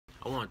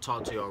I want to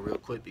talk to y'all real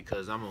quick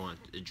because I'm going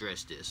to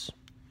address this.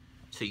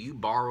 To you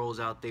borrowers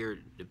out there,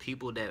 the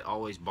people that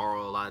always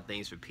borrow a lot of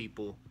things for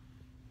people,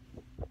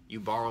 you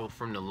borrow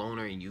from the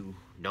loaner and you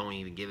don't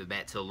even give it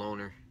back to the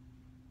loaner,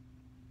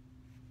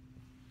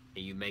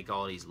 and you make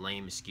all these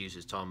lame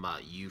excuses talking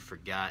about you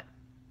forgot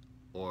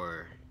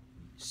or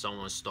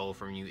someone stole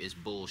from you. It's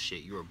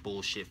bullshit. You're a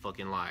bullshit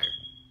fucking liar.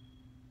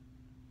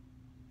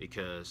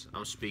 Because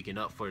I'm speaking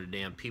up for the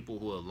damn people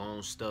who have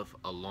loaned stuff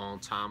a long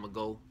time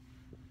ago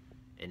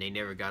and they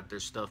never got their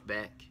stuff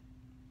back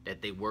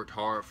that they worked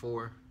hard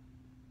for.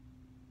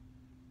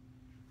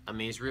 I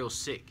mean, it's real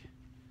sick.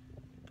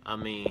 I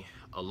mean,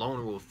 a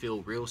loaner will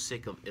feel real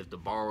sick if the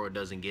borrower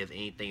doesn't give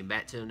anything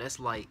back to them. That's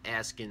like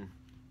asking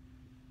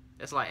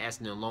a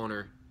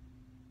loaner,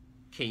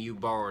 can you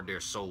borrow their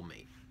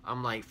soulmate?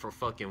 I'm like, for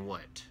fucking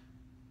what?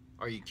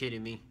 Are you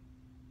kidding me?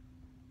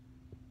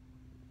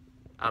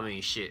 I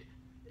mean, shit.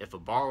 If a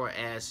borrower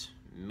asks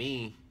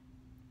me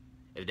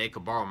if they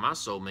could borrow my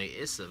soulmate,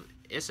 it's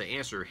an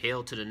answer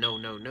hell to the no,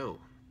 no, no.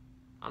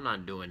 I'm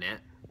not doing that.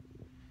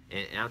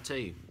 And I'll tell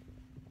you,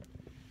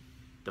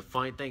 the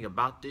funny thing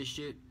about this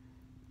shit,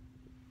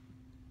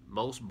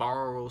 most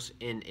borrowers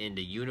in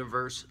the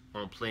universe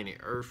on planet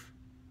Earth,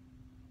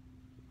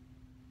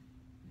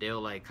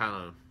 they'll like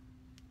kind of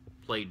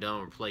play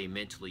dumb or play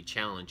mentally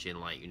challenged and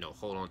like,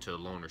 hold on to the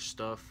loaner's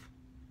stuff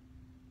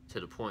to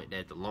the point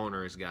that the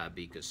loaner has got to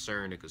be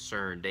concerned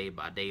day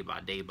by day by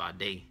day by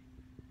day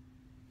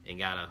and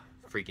gotta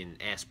freaking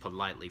ask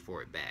politely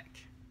for it back.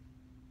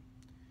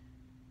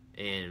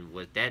 And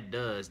what that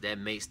does, that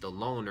makes the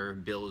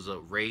loaner builds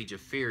up rage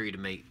of fury to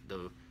make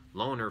the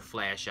loaner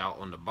flash out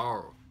on the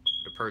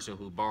person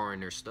who's borrowing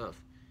their stuff.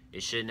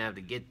 It shouldn't have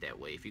to get that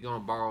way. If you're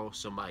gonna borrow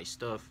somebody's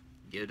stuff,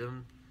 get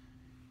them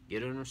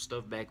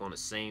stuff back on the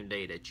same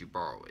day that you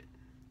borrow it.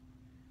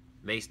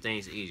 Makes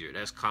things easier.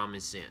 That's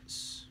common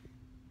sense.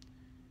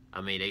 I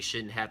mean, they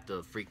shouldn't have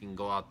to freaking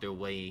go out their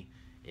way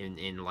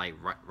and like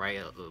write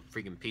a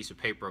freaking piece of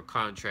paper or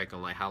contract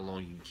on like how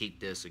long you can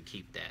keep this or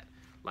keep that.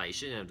 Like, it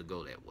shouldn't have to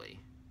go that way.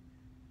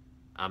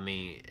 I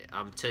mean,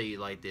 I'm telling you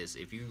like this: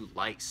 if you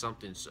like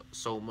something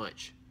so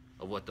much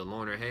of what the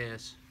loaner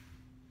has,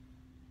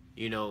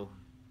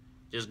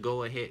 just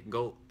go ahead,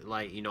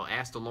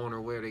 ask the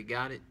loaner where they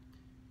got it,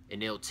 and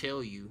they'll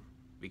tell you,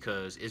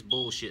 because it's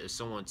bullshit if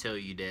someone tell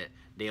you that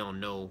they don't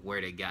know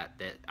where they got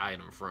that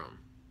item from.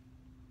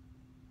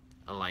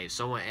 Like, if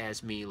someone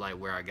asks me like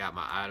where I got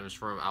my items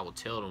from, I will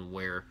tell them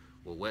what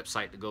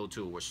website to go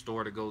to or what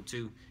store to go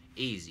to.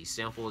 Easy,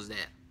 simple as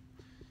that.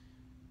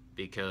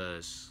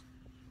 Because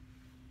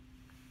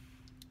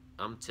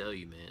I'm telling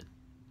you, man,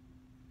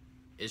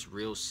 it's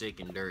real sick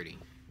and dirty.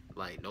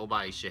 Like,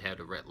 nobody should have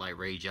to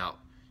rage out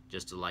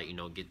just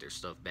to get their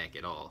stuff back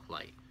at all.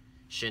 Like,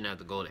 shouldn't have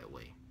to go that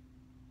way.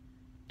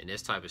 And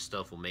this type of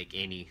stuff will make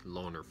any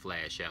loaner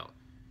flash out.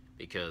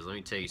 Because let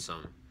me tell you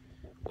something.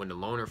 When the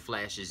loaner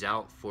flashes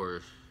out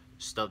for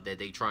stuff that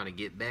they trying to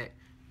get back,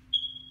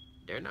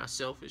 they're not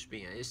selfish,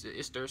 being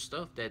it's their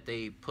stuff that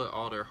they put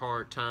all their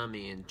hard time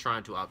in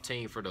trying to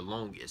obtain for the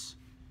longest,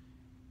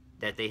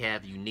 that they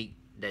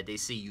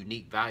see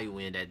unique value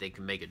in, that they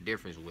can make a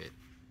difference with.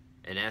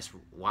 And that's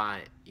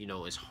why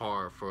it's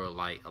hard for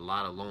like a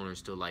lot of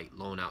loaners to like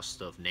loan out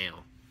stuff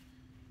now.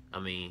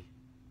 I mean,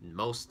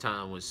 most of the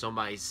time when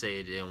somebody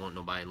say they don't want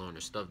nobody loan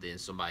their stuff, then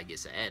somebody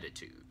gets an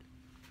attitude,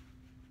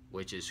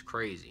 which is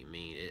crazy. I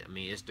mean,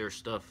 it's their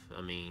stuff.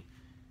 I mean,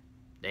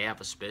 they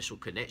have a special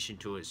connection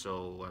to it,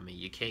 so I mean,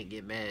 you can't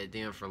get mad at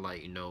them for not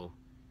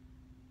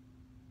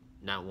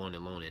wanting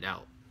to loan it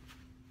out.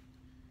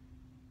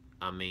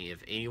 I mean,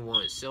 if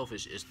anyone is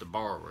selfish, it's the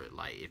borrower.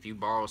 Like, if you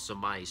borrow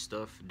somebody's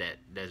stuff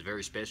that's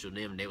very special to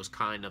them, and they was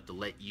kind enough to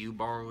let you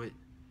borrow it,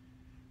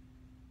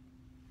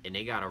 and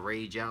they got a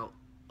rage out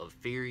of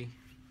fury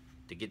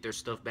to get their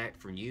stuff back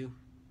from you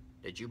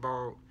that you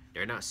borrowed,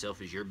 they're not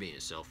selfish. You're being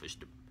selfish.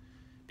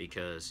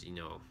 Because,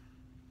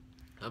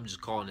 I'm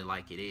just calling it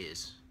like it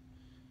is.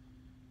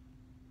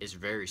 It's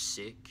very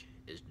sick.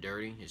 It's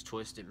dirty. It's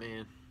twisted,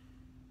 man.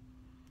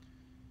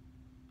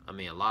 I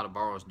mean, a lot of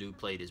borrowers do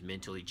play this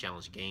mentally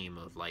challenged game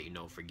of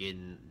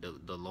forgetting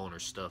the loaner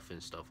stuff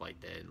and stuff like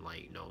that, and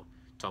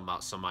talking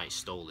about somebody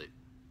stole it.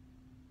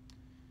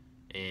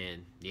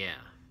 And yeah,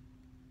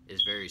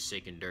 it's very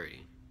sick and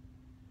dirty.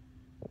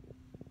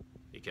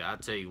 Because I'll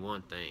tell you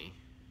one thing.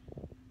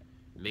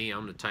 Me,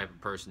 I'm the type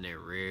of person that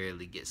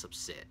rarely gets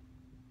upset.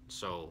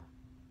 So,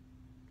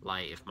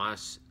 like, if I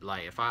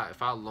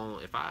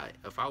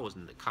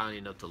wasn't kind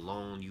enough to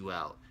loan you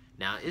out,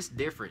 now it's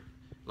different.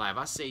 Like, if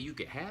I say you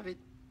could have it,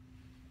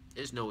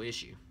 it's no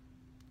issue.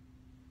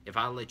 If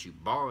I let you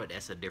borrow it,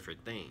 that's a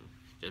different thing.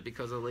 Just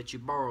because I let you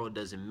borrow it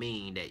doesn't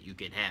mean that you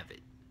can have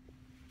it.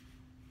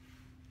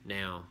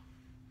 Now,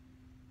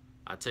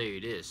 I'll tell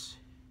you this.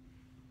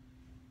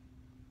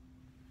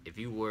 If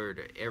you were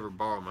to ever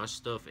borrow my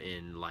stuff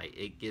and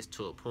it gets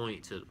to the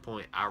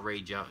point I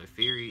rage out in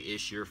fury,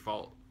 it's your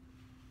fault,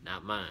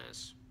 not mine.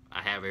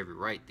 I have every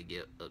right to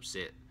get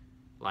upset,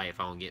 if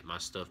I don't get my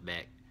stuff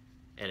back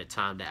at a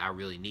time that I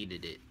really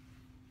needed it.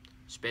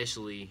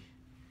 Especially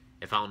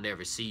if I'll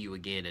never see you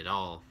again at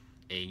all,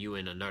 and you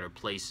in another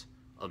place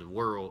of the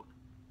world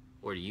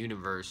or the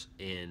universe,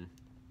 and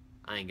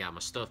I ain't got my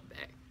stuff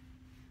back.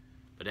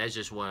 But that's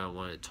just what I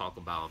wanted to talk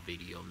about on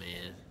video,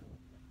 man.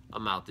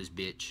 I'm out this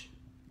bitch.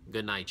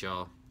 Good night,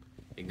 y'all.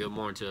 And good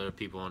morning to other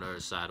people on the other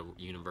side of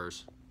the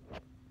universe.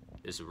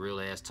 It's a real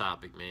ass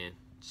topic, man.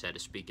 Just had to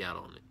speak out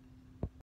on it.